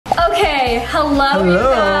Hello, you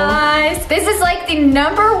guys. This is like the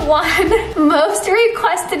 #1 most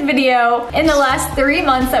requested video in the last 3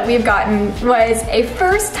 months that we've gotten was a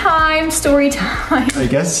first time story time. I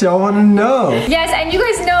guess y'all want to know. Yes, and you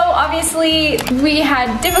guys know, obviously, we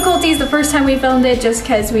had difficulties the first time we filmed it just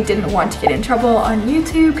because we didn't want to get in trouble on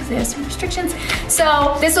YouTube because they have some restrictions.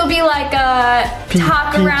 So this will be like a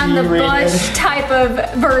talk around the bush type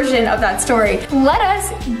of version of that story. Let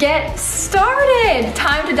us get started.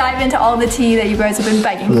 Time to dive into all the tea that you guys have been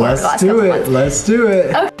begging for the last couple months. Let's do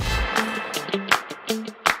it. Okay.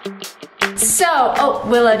 So,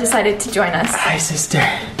 Willow decided to join us. Hi, sister.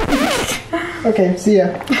 Okay, see ya.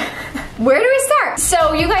 Where do we start?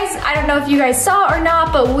 So you guys, I don't know if you guys saw or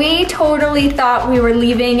not, but we totally thought we were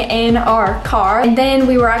leaving in our car. And then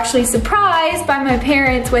we were actually surprised by my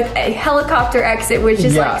parents with a helicopter exit, which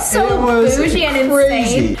is like so bougie and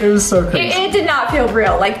insane. It was so crazy. It did not feel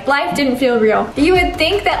real. Like life didn't feel real. You would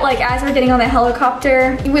think that like as we're getting on the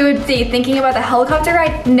helicopter, we would be thinking about the helicopter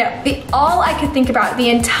ride. No, all I could think about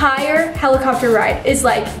the entire helicopter ride is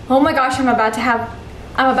like, oh my gosh, I'm about to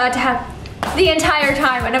have the entire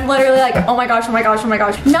time, and I'm literally like, oh my gosh, oh my gosh, oh my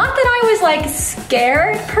gosh. Not that I was like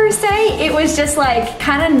scared per se, it was just like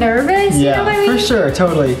kind of nervous, you know what I mean? For sure,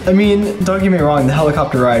 totally. I mean, don't get me wrong, the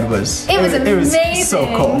helicopter ride was amazing. It was so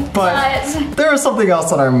cool, but there was something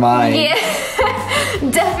else on our mind. Yeah,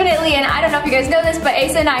 definitely, and I don't know if you guys know this, but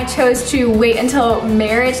Asa and I chose to wait until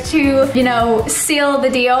marriage to, you know, seal the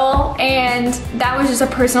deal, and that was just a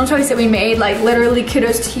personal choice that we made. Like literally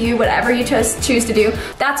kudos to you, whatever you choose to do.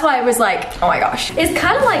 That's why I was like, oh my gosh. It's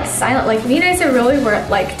kind of like silent. Like me and Asa really weren't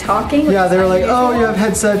like talking. Yeah, they were like, oh, you have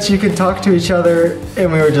headsets, you can talk to each other.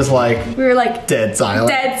 And we were just like, dead silent.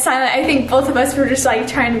 Dead silent. I think both of us were just like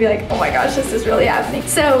trying to be like, oh my gosh, this is really happening.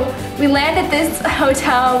 So we land at this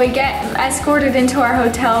hotel, we get escorted into our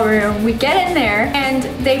hotel room, we get in there, and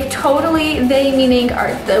they've totally, they meaning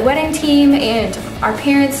the wedding team and our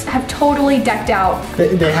parents have totally decked out.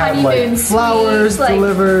 They have like flowers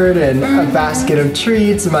delivered and a basket of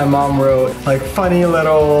treats, and my mom wrote like funny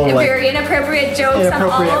little very inappropriate jokes on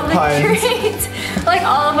all of the treats. Like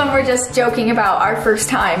all of them were just joking about our first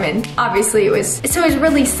time, and obviously it was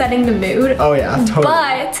really setting the mood. Oh yeah, totally.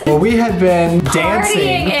 But well, we had been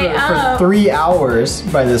dancing for 3 hours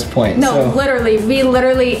by this point. No,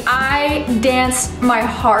 literally, I danced my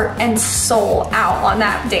heart and soul out on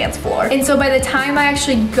that dance floor. And so by the time I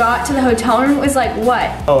actually got to the hotel room, it was like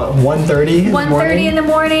what? Oh, 1:30 1:30 in the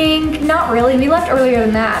morning. Not really, we left earlier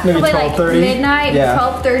than that. Maybe probably 12:30. Like midnight,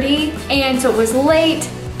 12:30. And so it was late.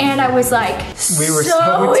 And I was like, we were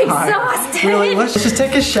so exhausted. We were like, let's just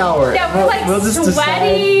take a shower. Yeah, we're like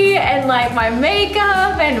sweaty and like my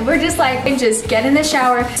makeup, and we're just like, just get in the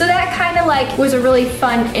shower. So that kind of like was a really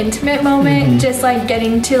fun, intimate moment. Just like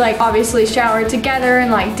getting to like obviously shower together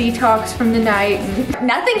and like detox from the night. And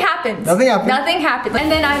nothing happened. Nothing happened. Nothing happened.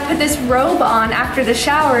 And then I put this robe on after the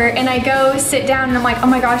shower, and I go sit down, and I'm like, oh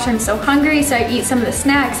my gosh, I'm so hungry. So I eat some of the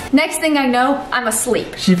snacks. Next thing I know, I'm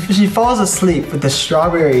asleep. She falls asleep with the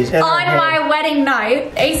strawberries on my wedding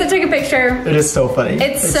night. Asa took a picture. It is so funny.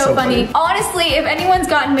 It's so funny. Honestly, if anyone's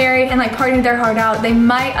gotten married and like partied their heart out, they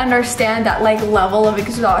might understand that like level of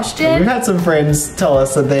exhaustion. We've had some friends tell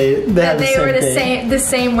us that they were the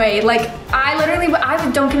same way. Like I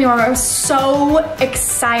don't get me wrong, I was so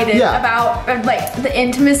excited about like the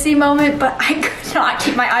intimacy moment, but I could not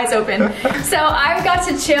keep my eyes open. So I got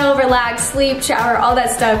to chill, relax, sleep, shower, all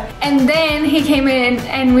that stuff. And then he came in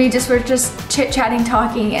and we just were just chit-chatting,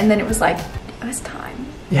 talking, and then it was like, it was time.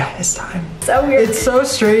 Yeah, it's time. So weird. It's so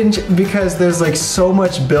strange because there's like so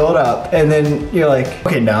much build up, and then you're like,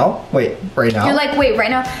 okay, now? Wait, right now? You're like, wait, right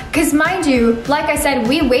now? Because mind you, like I said,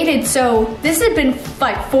 we waited, so this had been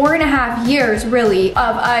like 4.5 years really of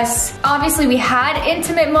us. Obviously we had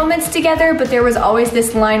intimate moments together, but there was always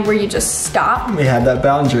this line where you just stop. We had that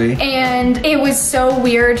boundary. And it was so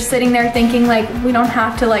weird sitting there thinking like, we don't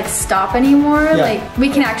have to like stop anymore. Yeah. Like we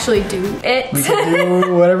can actually do it. We can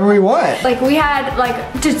do whatever we want. Like we had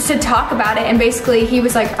like to talk about it, and basically he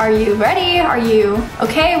was like, are you ready? Are you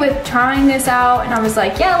okay with trying this out? And I was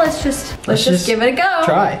like, yeah, let's just give it a go.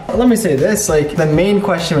 Try. Let me say this, like the main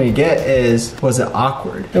question we get is, was it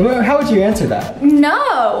awkward? How would you answer that?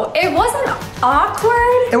 No, it wasn't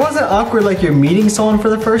awkward. It wasn't awkward like you're meeting someone for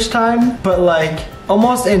the first time, but like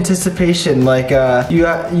almost anticipation, like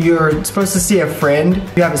you're supposed to see a friend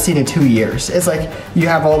you haven't seen in 2 years. It's like you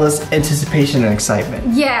have all this anticipation and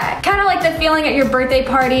excitement. Yeah, kind of like the feeling at your birthday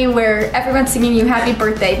party where everyone's singing you happy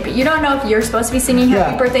birthday, but you don't know if you're supposed to be singing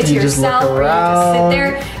happy birthday to yourself or you just sit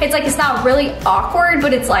there. It's like, it's not really awkward,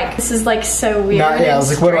 but it's like, this is like so weird. I was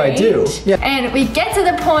like, what do I do? Yeah. And we get to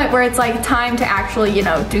the point where it's like time to actually, you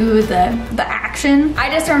know, do the action. I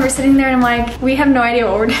just remember sitting there and I'm like, we have no idea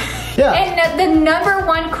what we're doing. Yeah. And the number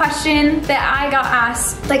one question that I got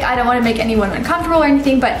asked, like, I don't want to make anyone uncomfortable or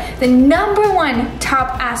anything, but the number one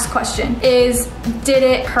top asked question is, did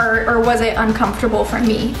it hurt or was it uncomfortable for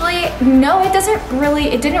me? No,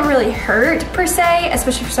 it didn't really hurt per se,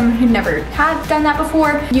 especially for someone who never had done that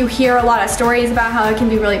before. You hear a lot of stories about how it can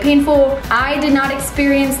be really painful. I did not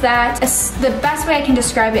experience that. The best way I can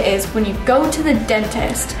describe it is when you go to the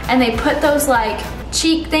dentist and they put those like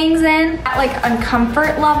cheek things in at like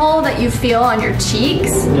uncomfort level that you feel on your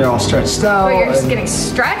cheeks. You're all stretched out. Or you're just getting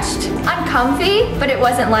stretched, uncomfy, but it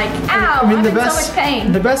wasn't like, ow, I'm in so much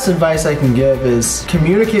pain. The best advice I can give is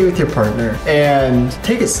communicate with your partner and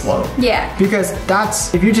take it slow. Yeah. Because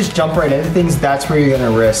if you just jump right into things, that's where you're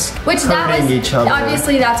gonna risk hurting each other.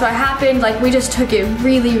 Obviously that's what happened. Like, we just took it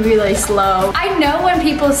really, really slow. I know when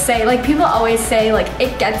people say, like, people always say like,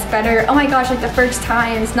 it gets better. Oh my gosh, like the first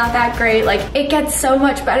time it's not that great. Like, it gets so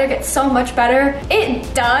much better,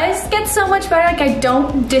 It does get so much better. Like, I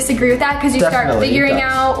don't disagree with that, because you start figuring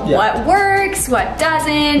out what works, what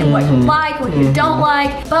doesn't, what you like, what you don't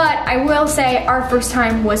like. But I will say our first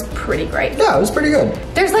time was pretty great. Yeah, it was pretty good.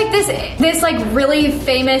 There's like this like really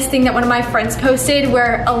famous thing that one of my friends posted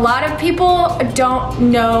where a lot of people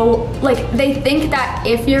don't know, like, they think that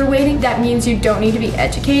if you're waiting, that means you don't need to be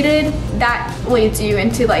educated. That leads you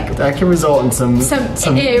into like, that can result in some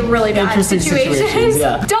really bad situations.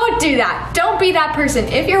 Yeah. Don't do that. Don't be that person.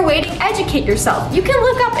 If you're waiting, educate yourself. You can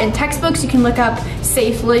look up in textbooks, you can look up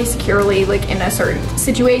safely, securely, like in a certain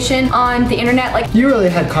situation on the internet. Like, you really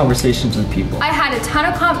had conversations with people. I had a ton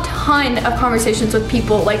of conversations with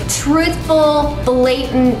people, like truthful,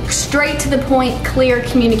 blatant, straight to the point, clear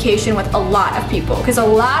communication with a lot of people. Because a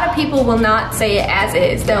lot of people will not say it as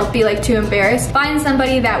is. They'll be like too embarrassed. Find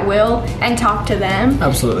somebody that will and talk to them.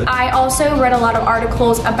 Absolutely. I also read a lot of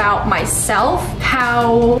articles about myself,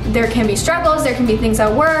 how there can be struggles, there can be things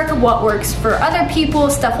at work, what works for other people,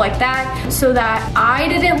 stuff like that, so that I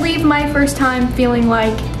didn't leave my first time feeling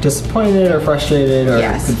like disappointed or frustrated or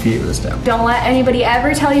confused. Don't let anybody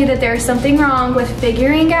ever tell you that there's something wrong with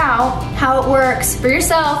figuring out how it works for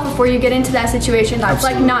yourself before you get into that situation. That's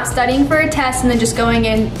like not studying for a test and then just going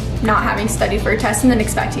in not having studied for a test and then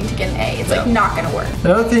expecting to get an A. It's like not gonna work.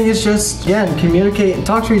 The other thing is just, again, communicate and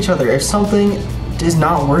talk to each other. If something is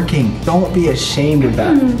not working, don't be ashamed of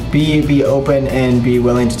that. Be open and be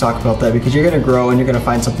willing to talk about that, because you're gonna grow and you're gonna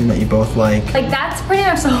find something that you both like. Like, that's pretty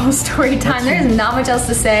much the whole story time. There's not much else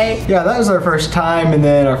to say. Yeah, that was our first time, and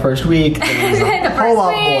then our first week. And then the first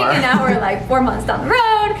week, and now we're like 4 months down the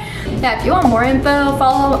road. Yeah, if you want more info,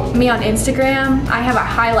 follow me on Instagram. I have a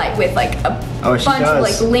highlight with like a bunch of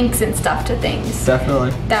like links and stuff to things.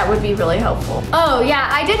 Definitely. That would be really helpful. Oh yeah,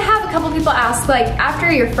 I did have a couple people ask, like,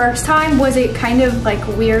 after your first time, was it kind of like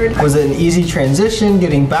weird? Was it an easy transition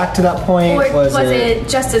getting back to that point? Or was it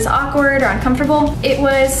just as awkward or uncomfortable? It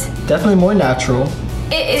was definitely more natural.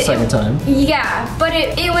 Second time. Yeah, but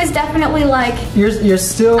it was definitely like, you're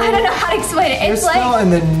still, I don't know how to explain it. It's you're still in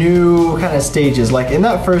the new kind of stages. Like, in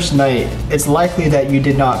that first night, it's likely that you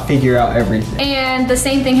did not figure out everything. And the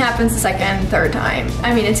same thing happens the second, third time.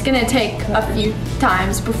 I mean, it's gonna take a few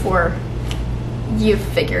times before you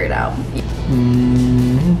figure it out.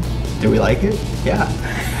 Do we like it? Yeah.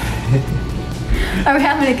 Are we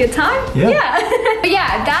having a good time? Yeah. But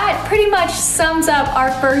yeah, that pretty much sums up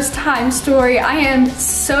our first time story. I am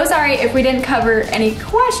so sorry if we didn't cover any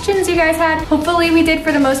questions you guys had. Hopefully we did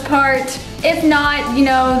for the most part. If not, you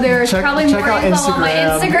know, there's probably more info on my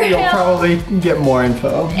Instagram. You'll probably get more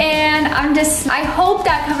info. And I hope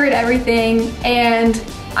that covered everything, and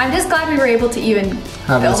I'm just glad we were able to even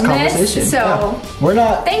have this conversation. So we're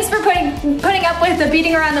not. Thanks for putting up with the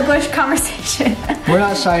beating around the bush conversation. We're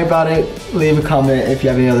not shy about it. Leave a comment if you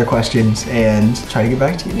have any other questions, and try to get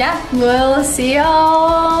back to you. Yeah, we'll see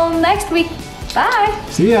y'all next week. Bye.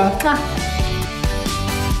 See ya.